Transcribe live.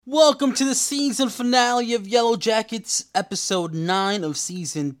Welcome to the season finale of Yellowjackets, episode 9 of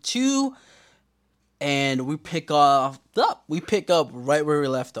season 2, and we pick up right where we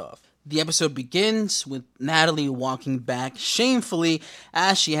left off. The episode begins with Natalie walking back shamefully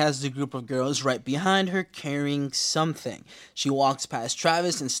as she has the group of girls right behind her carrying something. She walks past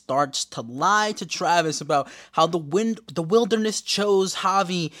Travis and starts to lie to Travis about how the wilderness chose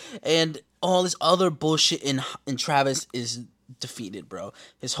Javi and all this other bullshit, and Travis is defeated, bro.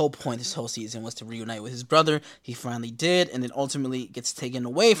 His whole point this whole season was to reunite with his brother. He finally did, and then ultimately gets taken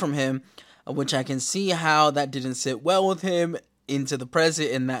away from him, which I can see how that didn't sit well with him into the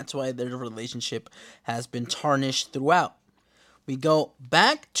present, and that's why their relationship has been tarnished throughout. We go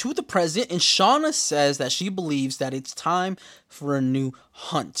back to the present, and Shauna says that she believes that it's time for a new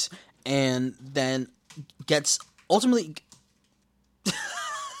hunt, and then gets ultimately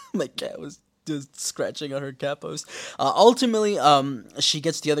my cat was just scratching on her cat post. Ultimately, she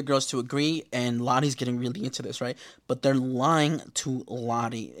gets the other girls to agree, and Lottie's getting really into this, right? But they're lying to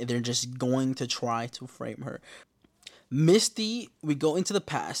Lottie. They're just going to try to frame her. Misty, we go into the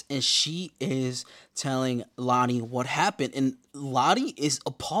past, and she is telling Lottie what happened, and Lottie is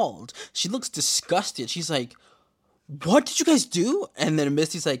appalled. She looks disgusted. She's like, "What did you guys do?" And then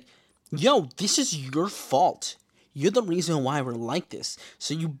Misty's like, "Yo, this is your fault. You're the reason why we're like this.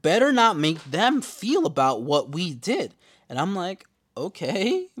 So you better not make them feel about what we did." And I'm like,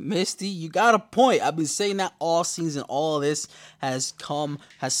 okay, Misty, you got a point. I've been saying that all season. All of this has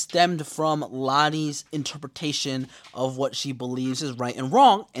stemmed from Lottie's interpretation of what she believes is right and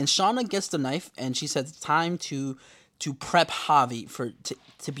wrong. And Shauna gets the knife, and she says it's time to prep Javi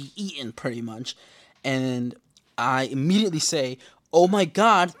to be eaten, pretty much. And I immediately say, oh my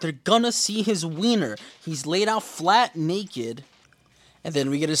god, they're gonna see his wiener. He's laid out flat, naked. And then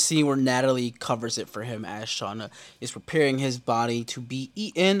we get to see where Natalie covers it for him as Shauna is preparing his body to be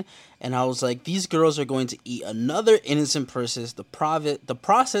eaten. And I was like, these girls are going to eat another innocent person. The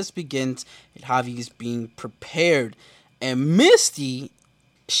process begins, and Javi is being prepared. And Misty,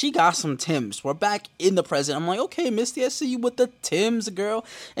 she got some Tims. We're back in the present. I'm like, okay, Misty, I see you with the Tims, girl.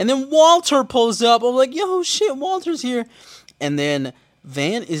 And then Walter pulls up. I'm like, yo, shit, Walter's here. And then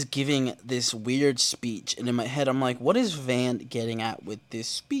Van is giving this weird speech. And in my head, I'm like, what is Van getting at with this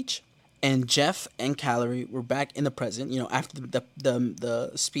speech? And Jeff and Calorie were back in the present, after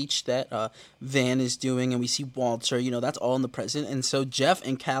the speech that Van is doing, and we see Walter, that's all in the present. And so Jeff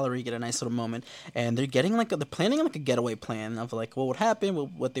and Calorie get a nice little moment, and they're getting they're planning like a getaway plan of like what would happen,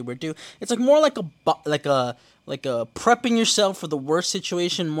 what they would do. It's like more like a prepping yourself for the worst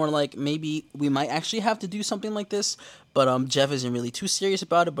situation, more like maybe we might actually have to do something like this. But Jeff isn't really too serious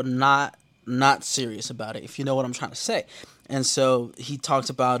about it, but not serious about it, if you know what I'm trying to say. And so he talks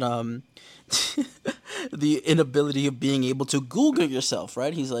about the inability of being able to Google yourself,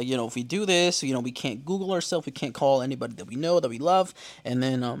 right? He's like, if we do this, we can't Google ourselves, we can't call anybody that we know, that we love. And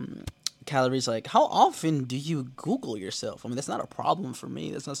then Calorie's like, how often do you Google yourself? I mean, that's not a problem for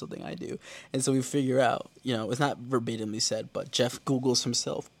me. That's not something I do. And so we figure out, it's not verbatimly said, but Jeff Googles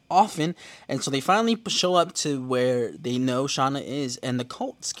himself often. And so they finally show up to where they know Shauna is, and the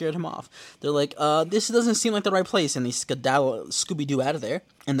cult scared him off. They're like, this doesn't seem like the right place, and they skedaddle Scooby-Doo out of there.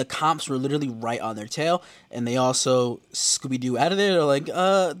 And the cops were literally right on their tail, and they also Scooby-Doo out of there. They're like,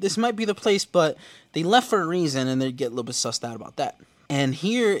 this might be the place, but they left for a reason, and they get a little bit sussed out about that. And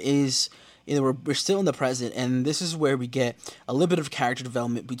here is, we're still in the present, and this is where we get a little bit of character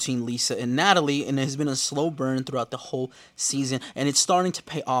development between Lisa and Natalie, and it has been a slow burn throughout the whole season, and it's starting to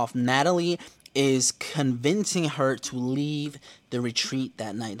pay off. Natalie is convincing her to leave the retreat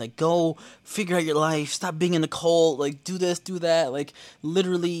that night. Like, go figure out your life, stop being in the cult, like, do this, do that, like,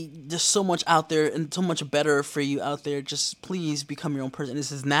 literally, there's so much out there, and so much better for you out there, just please become your own person.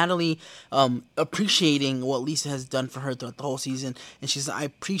 This is Natalie appreciating what Lisa has done for her throughout the whole season, and she's like, I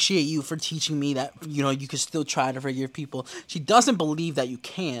appreciate you for teaching me that, you can still try to forgive people. She doesn't believe that you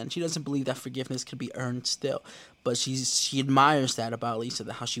can. She doesn't believe that forgiveness can be earned still. But she admires that about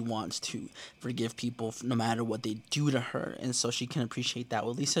Lisa, how she wants to forgive people no matter what they do to her, and so she can appreciate that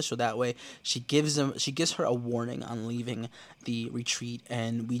with Lisa. So that way, she gives her a warning on leaving the retreat,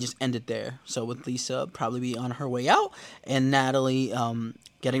 and we just end it there. So with Lisa probably be on her way out, and Natalie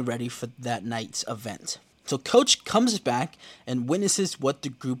getting ready for that night's event. So Coach comes back and witnesses what the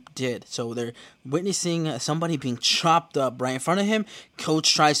group did. So they're witnessing somebody being chopped up right in front of him.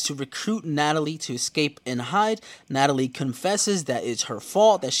 Coach tries to recruit Natalie to escape and hide. Natalie confesses that it's her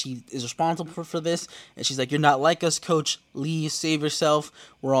fault, that she is responsible for this. And she's like, you're not like us, Coach. Leave, save yourself.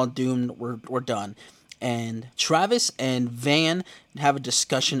 We're all doomed. We're done. And Travis and Van have a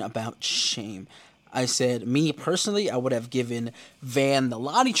discussion about shame. I said, me personally, I would have given Van the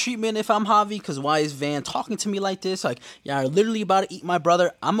Lottie treatment if I'm Javi, because why is Van talking to me like this? Like, y'all are literally about to eat my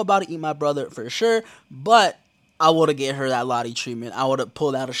brother. I'm about to eat my brother for sure, but I would have get her that Lottie treatment. I would have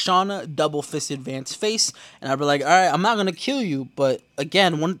pulled out a Shauna, double fisted Van's face, and I'd be like, all right, I'm not gonna kill you, but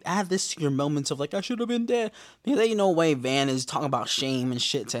again, add this to your moments of like, I should have been dead. Because ain't no way Van is talking about shame and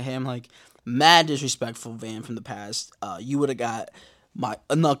shit to him. Like, mad disrespectful Van from the past. You would have got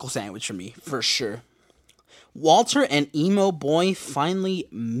a knuckle sandwich from me for sure. Walter and Emo Boy finally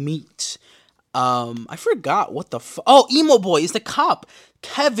meet. I forgot what the Emo Boy is the cop.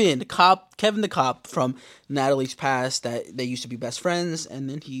 Kevin the cop from Natalie's past, that they used to be best friends, and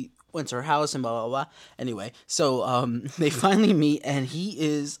then he went to her house and blah blah blah. Anyway, so they finally meet, and he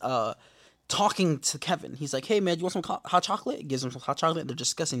is talking to Kevin. He's like, hey man, you want some hot chocolate? He gives him some hot chocolate. They're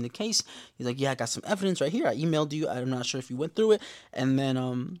discussing the case. He's like, yeah, I got some evidence right here. I emailed you. I'm not sure if you went through it. And then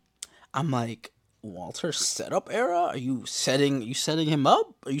I'm like, Walter setup era? Are you setting him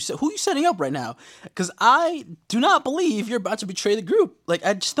up? Who are you setting up right now? Because I do not believe you're about to betray the group. Like,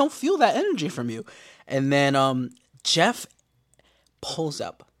 I just don't feel that energy from you. And then Jeff pulls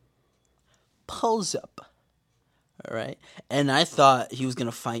up. All right. And I thought he was going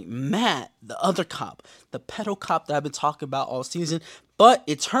to fight Matt, the other cop, the pedo cop that I've been talking about all season. But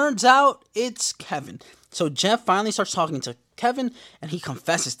it turns out it's Kevin. So Jeff finally starts talking to Kevin, and he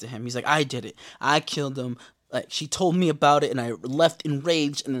confesses to him. He's like, I did it. I killed him. Like, she told me about it, and I left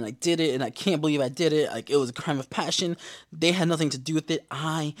enraged, and then I did it, and I can't believe I did it. Like, it was a crime of passion. They had nothing to do with it.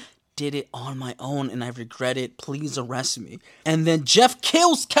 I did it on my own, and I regret it. Please arrest me. And then Jeff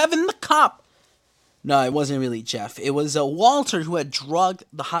kills Kevin the cop. No, it wasn't really Jeff. It was Walter who had drugged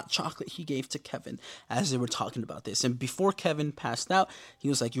the hot chocolate he gave to Kevin as they were talking about this. And before Kevin passed out, he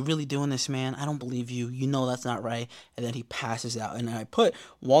was like, you really doing this, man? I don't believe you. You know that's not right. And then he passes out. And I put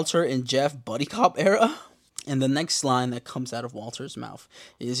Walter and Jeff buddy cop era. And the next line that comes out of Walter's mouth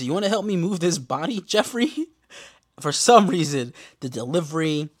is, you want to help me move this body, Jeffrey? For some reason, the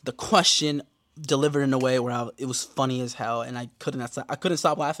delivery, the question, delivered in a way where it was funny as hell, and I couldn't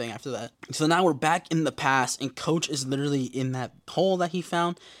stop laughing after that. So now we're back in the past, and Coach is literally in that hole that he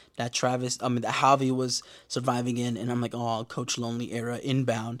found, that Javi was surviving in, and I'm like, oh, Coach Lonely era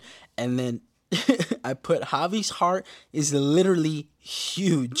inbound. And then I put Javi's heart is literally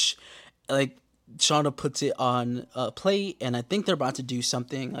huge. Like, Shauna puts it on a plate, and I think they're about to do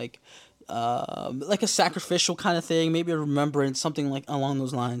something like a sacrificial kind of thing, maybe a remembrance, something like along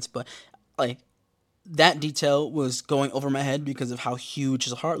those lines. But like, that detail was going over my head because of how huge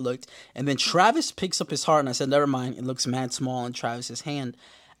his heart looked. And then Travis picks up his heart, and I said, never mind, it looks mad small in Travis's hand.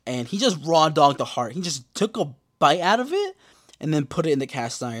 And he just raw dogged the heart. He just took a bite out of it and then put it in the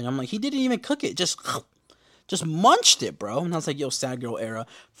cast iron. I'm like, he didn't even cook it, just munched it, bro. And I was like, yo, sad girl era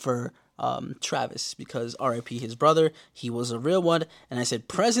for Travis, because R.I.P. his brother, he was a real one. And I said,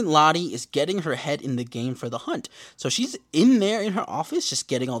 present Lottie is getting her head in the game for the hunt. So she's in there in her office, just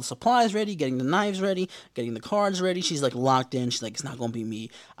getting all the supplies ready, getting the knives ready, getting the cards ready. She's like locked in. She's like, it's not gonna be me.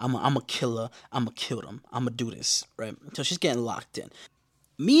 I'm a killer. I'm gonna kill them. I'm gonna do this, right? So she's getting locked in.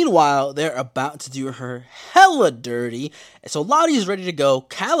 Meanwhile, they're about to do her hella dirty. So Lottie's ready to go.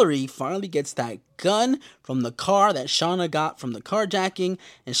 Calorie finally gets that gun from the car that Shauna got from the carjacking,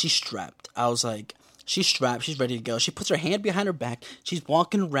 and she's strapped. I was like, she's strapped. She's ready to go. She puts her hand behind her back. She's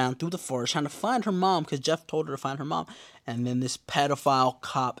walking around through the forest trying to find her mom, because Jeff told her to find her mom. And then this pedophile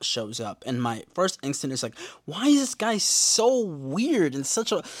cop shows up. And my first instinct is like, why is this guy so weird and he's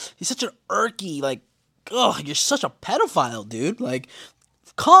such an irky, like, ugh, you're such a pedophile, dude. Like,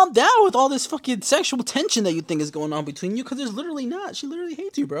 calm down with all this fucking sexual tension that you think is going on between you, because there's literally not. She literally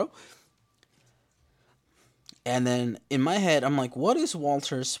hates you, bro. And then in my head, I'm like, what is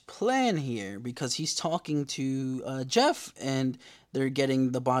Walter's plan here? Because he's talking to Jeff, and they're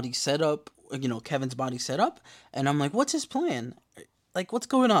getting the body set up, Kevin's body set up. And I'm like, what's his plan? Like, what's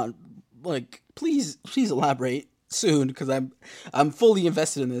going on? Like, please elaborate soon, because I'm fully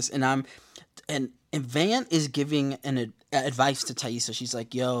invested in this. And Van is giving an advice to Taissa. She's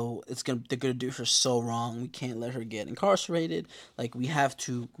like, yo, they're gonna do her so wrong. We can't let her get incarcerated. Like, we have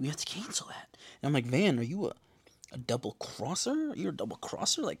to cancel that. And I'm like, Van, are you a double crosser? You're a double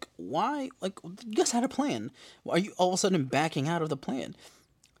crosser? Like, why? Like, you guys had a plan. Why are you all of a sudden backing out of the plan?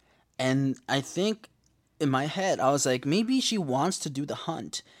 And I think in my head, I was like, maybe she wants to do the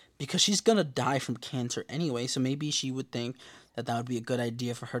hunt because she's gonna die from cancer anyway. So maybe she would think that would be a good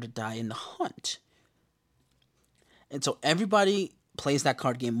idea for her to die in the hunt. And so everybody plays that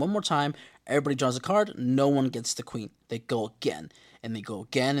card game one more time. Everybody draws a card. No one gets the queen. They go again. And they go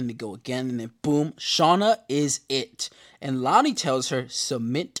again, and they go again, and then boom, Shauna is it. And Lottie tells her,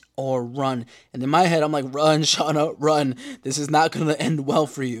 submit or run. And in my head, I'm like, run, Shauna, run. This is not going to end well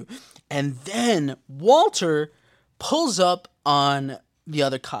for you. And then Walter pulls up on the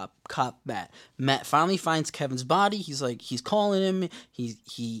other cop, Matt. Matt finally finds Kevin's body. He's like, he's calling him.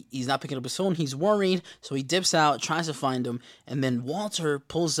 He's not picking up his phone. He's worried. So he dips out, tries to find him. And then Walter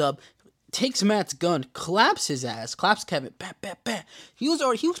pulls up, takes Matt's gun, claps his ass, claps Kevin, bat, bat, bat. He was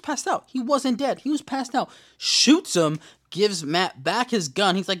passed out. He wasn't dead. He was passed out. Shoots him, gives Matt back his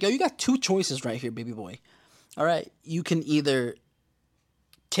gun. He's like, yo, you got two choices right here, baby boy. All right, you can either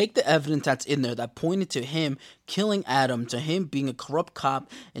take the evidence that's in there that pointed to him killing Adam, to him being a corrupt cop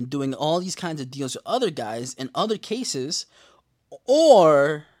and doing all these kinds of deals with other guys in other cases,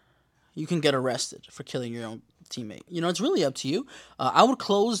 or you can get arrested for killing your own teammate. You know, it's really up to you. I would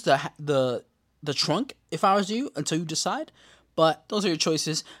close the trunk if I was you until you decide, but those are your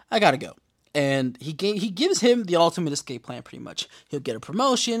choices. I gotta go. And he gives him the ultimate escape plan, pretty much. He'll get a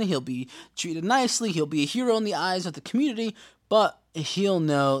promotion, he'll be treated nicely, he'll be a hero in the eyes of the community, but he'll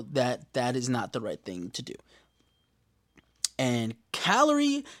know that that is not the right thing to do. And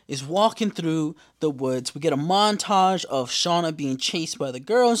Calorie is walking through the woods. We get a montage of Shauna being chased by the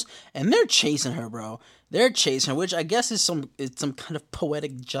girls, and they're chasing her, bro. They're chasing her, which I guess is some kind of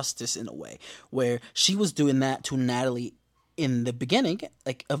poetic justice in a way, where she was doing that to Natalie in the beginning,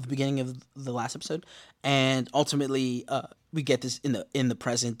 of the last episode, and ultimately we get this in the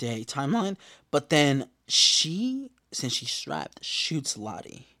present day timeline. But then since she's strapped, shoots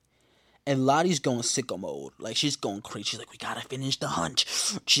Lottie. And Lottie's going sicko mode. Like, she's going crazy. She's like, we gotta finish the hunt.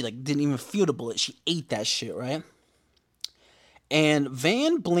 She, didn't even feel the bullet. She ate that shit, right? And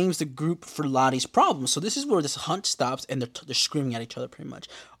Van blames the group for Lottie's problem. So this is where this hunt stops, and they're screaming at each other, pretty much,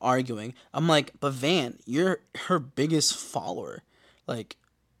 arguing. I'm like, but Van, you're her biggest follower. Like,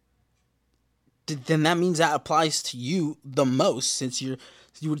 then that means that applies to you the most, since you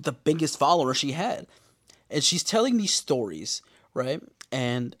were the biggest follower she had. And she's telling these stories, right?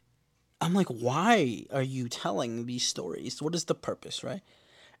 And I'm like, why are you telling these stories? What is the purpose, right?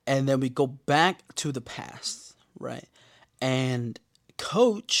 And then we go back to the past, right? And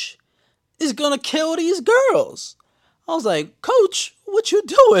Coach is gonna kill these girls. I was like, Coach, what you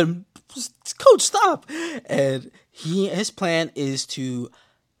doing? Coach, stop. And his plan is to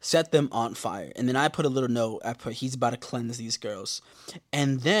set them on fire. And then I put a little note. He's about to cleanse these girls.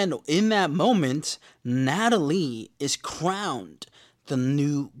 And then in that moment, Natalie is crowned the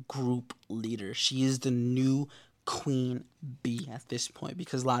new group leader. She is the new queen bee at this point,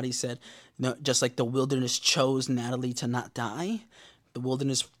 because Lottie said, no, just like the wilderness chose Natalie to not die, the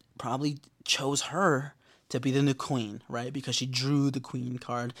wilderness probably chose her to be the new queen, right? Because she drew the queen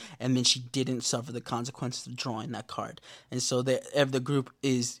card, and then she didn't suffer the consequences of drawing that card. And so the group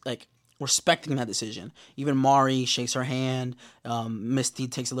is respecting that decision. Even Mari shakes her hand. Misty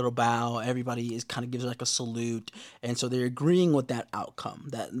takes a little bow. Everybody gives her a salute. And so they're agreeing with that outcome,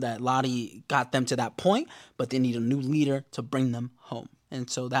 that Lottie got them to that point, but they need a new leader to bring them home. And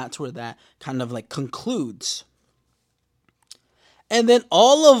so that's where that kind of concludes. And then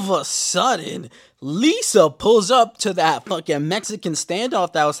all of a sudden, Lisa pulls up to that fucking Mexican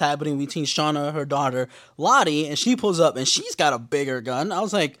standoff that was happening between Shauna and her daughter, Lottie, and she pulls up and she's got a bigger gun. I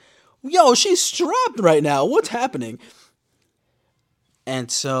was like, yo, she's strapped right now. What's happening?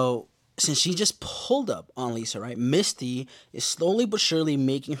 And so, since she just pulled up on Lisa, right, Misty is slowly but surely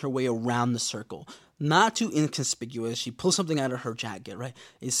making her way around the circle. Not too inconspicuous. She pulls something out of her jacket, right?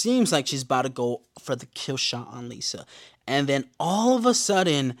 It seems like she's about to go for the kill shot on Lisa. And then all of a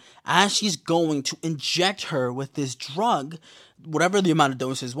sudden, as she's going to inject her with this drug, whatever the amount of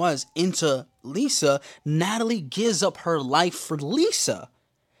doses was, into Lisa, Natalie gives up her life for Lisa.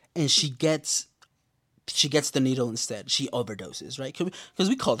 And she gets the needle instead. She overdoses, right? Because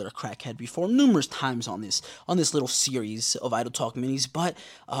we called her a crackhead before numerous times on this little series of Idle Talk minis. But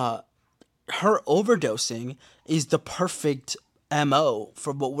her overdosing is the perfect MO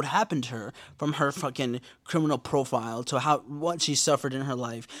for what would happen to her, from her fucking criminal profile to what she suffered in her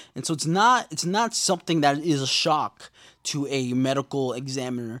life. And so it's not something that is a shock to a medical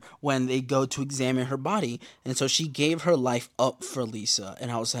examiner when they go to examine her body. And so she gave her life up for Lisa.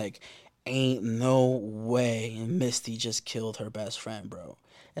 And I was like, ain't no way Misty just killed her best friend, bro.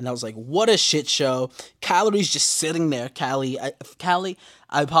 And I was like, what a shit show. Calorie's just sitting there. Callie, I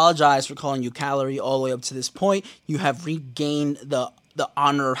apologize for calling you Calorie all the way up to this point. You have regained the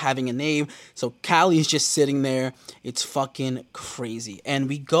honor of having a name. So Callie's just sitting there. It's fucking crazy. And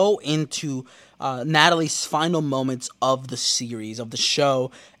we go into Natalie's final moments of the series, of the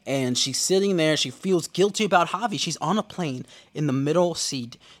show, and she's sitting there. She feels guilty about Javi. She's on a plane in the middle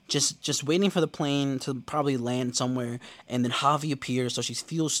seat, just waiting for the plane to probably land somewhere, and then Javi appears, so she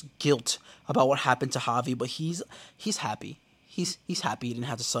feels guilt about what happened to Javi, but he's happy. He's happy he didn't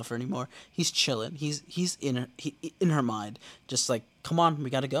have to suffer anymore. He's chilling. He's in her mind, just like, come on, we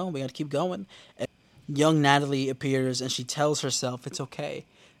gotta go. We gotta keep going. And young Natalie appears, and she tells herself it's okay.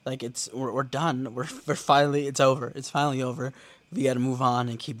 Like, we're done. We're finally, it's over. It's finally over. We gotta move on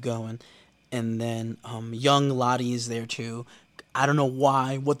and keep going. And then young Lottie is there too. I don't know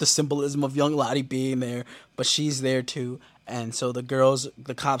why, what the symbolism of young Lottie being there, but she's there too. And so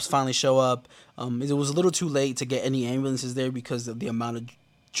the cops finally show up. It was a little too late to get any ambulances there because of the amount of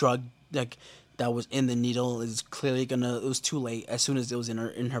drug that was in the needle. Is clearly it was too late as soon as it was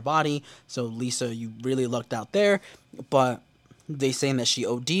in her body. So Lisa, you really lucked out there. But they saying that she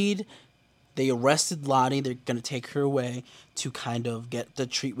OD'd. They arrested Lottie. They're going to take her away to kind of get the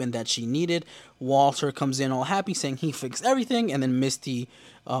treatment that she needed. Walter comes in all happy saying he fixed everything. And then Misty,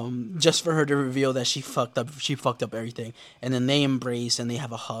 just for her to reveal that she fucked up everything. And then they embrace and they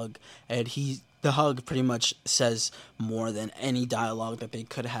have a hug. And the hug pretty much says more than any dialogue that they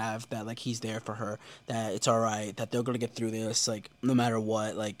could have, that like he's there for her, that it's all right, that they're going to get through this, like no matter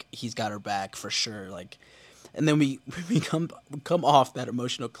what, like he's got her back for sure. Like, and then we come off that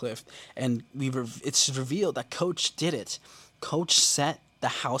emotional cliff, and it's revealed that Coach did it. Coach set the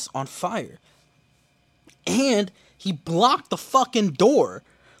house on fire, and he blocked the fucking door.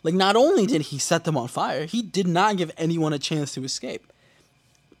 Like, not only did he set them on fire, he did not give anyone a chance to escape.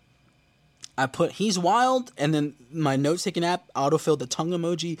 I put he's wild, and then my note-taking app autofilled the tongue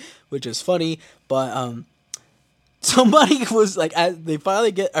emoji, which is funny, but somebody was like, as they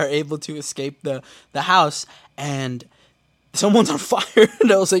finally are able to escape the house, and someone's on fire,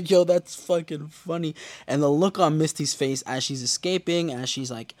 and I was like, yo, that's fucking funny. And the look on Misty's face as she's escaping, as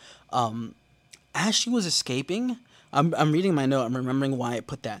she's like, as she was escaping, I'm reading my note, I'm remembering why I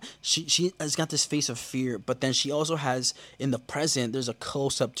put that. She has got this face of fear, but then she also has, in the present, there's a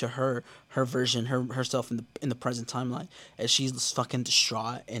close-up to her version, herself in the present timeline, as she's fucking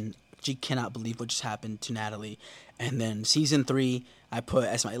distraught, and she cannot believe what just happened to Natalie. And then season 3, I put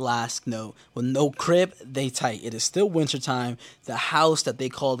as my last note, with no crib, they tight. It is still wintertime. The house that they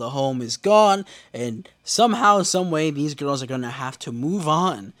call the home is gone. And somehow, some way, these girls are going to have to move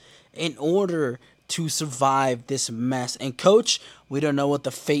on in order to survive this mess. And Coach, we don't know what the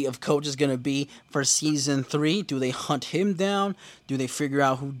fate of Coach is going to be for season 3. Do they hunt him down? Do they figure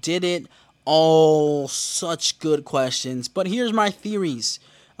out who did it? All such good questions. But here's my theories.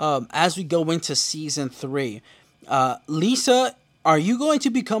 As we go into season 3, Lisa, are you going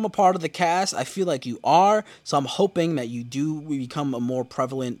to become a part of the cast? I feel like you are, so I'm hoping that you do become a more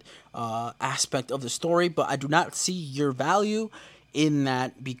prevalent aspect of the story, but I do not see your value in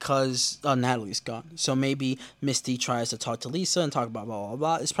that because Natalie's gone. So maybe Misty tries to talk to Lisa and talk about blah, blah,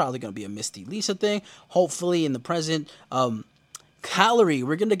 blah. It's probably going to be a Misty-Lisa thing. Hopefully in the present, Calorie,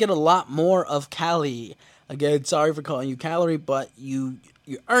 we're going to get a lot more of Callie. Again, sorry for calling you Calorie, but you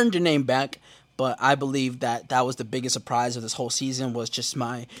earned your name back. But I believe that was the biggest surprise of this whole season, was just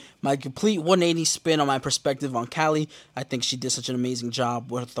my complete 180 spin on my perspective on Callie. I think she did such an amazing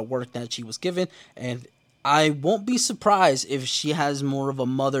job with the work that she was given, and I won't be surprised if she has more of a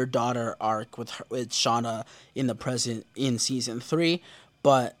mother-daughter arc with Shauna in the present in season 3.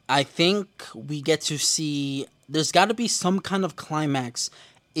 But I think we get to see, there's got to be some kind of climax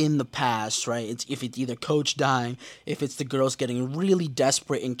in the past, right? If it's either Coach dying, if it's the girls getting really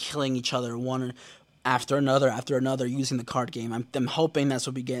desperate and killing each other one after another using the card game. I'm hoping that's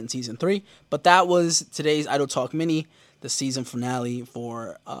what we get in season 3. But that was today's Idol Talk Mini, the season finale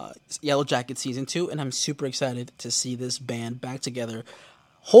for Yellowjackets season 2, and I'm super excited to see this band back together.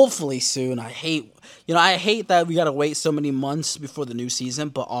 Hopefully soon. I hate that we gotta wait so many months before the new season,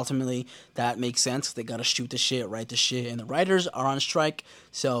 but ultimately that makes sense. They gotta shoot the shit, write the shit, and the writers are on strike,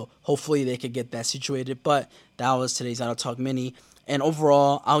 so hopefully they could get that situated. But that was today's Idol Talk Mini, and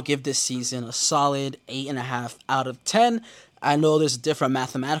overall, I'll give this season a solid 8.5 out of 10. I know there's a different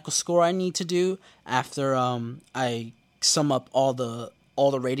mathematical score I need to do after I sum up all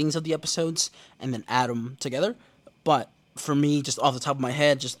the ratings of the episodes and then add them together, but for me, just off the top of my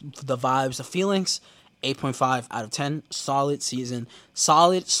head, just the vibes, the feelings, 8.5 out of 10. Solid season.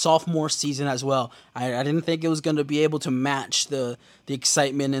 Solid sophomore season as well. I didn't think it was going to be able to match the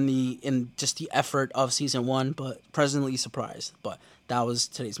excitement and just the effort of season 1, but presently surprised. But that was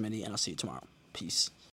today's mini, and I'll see you tomorrow. Peace.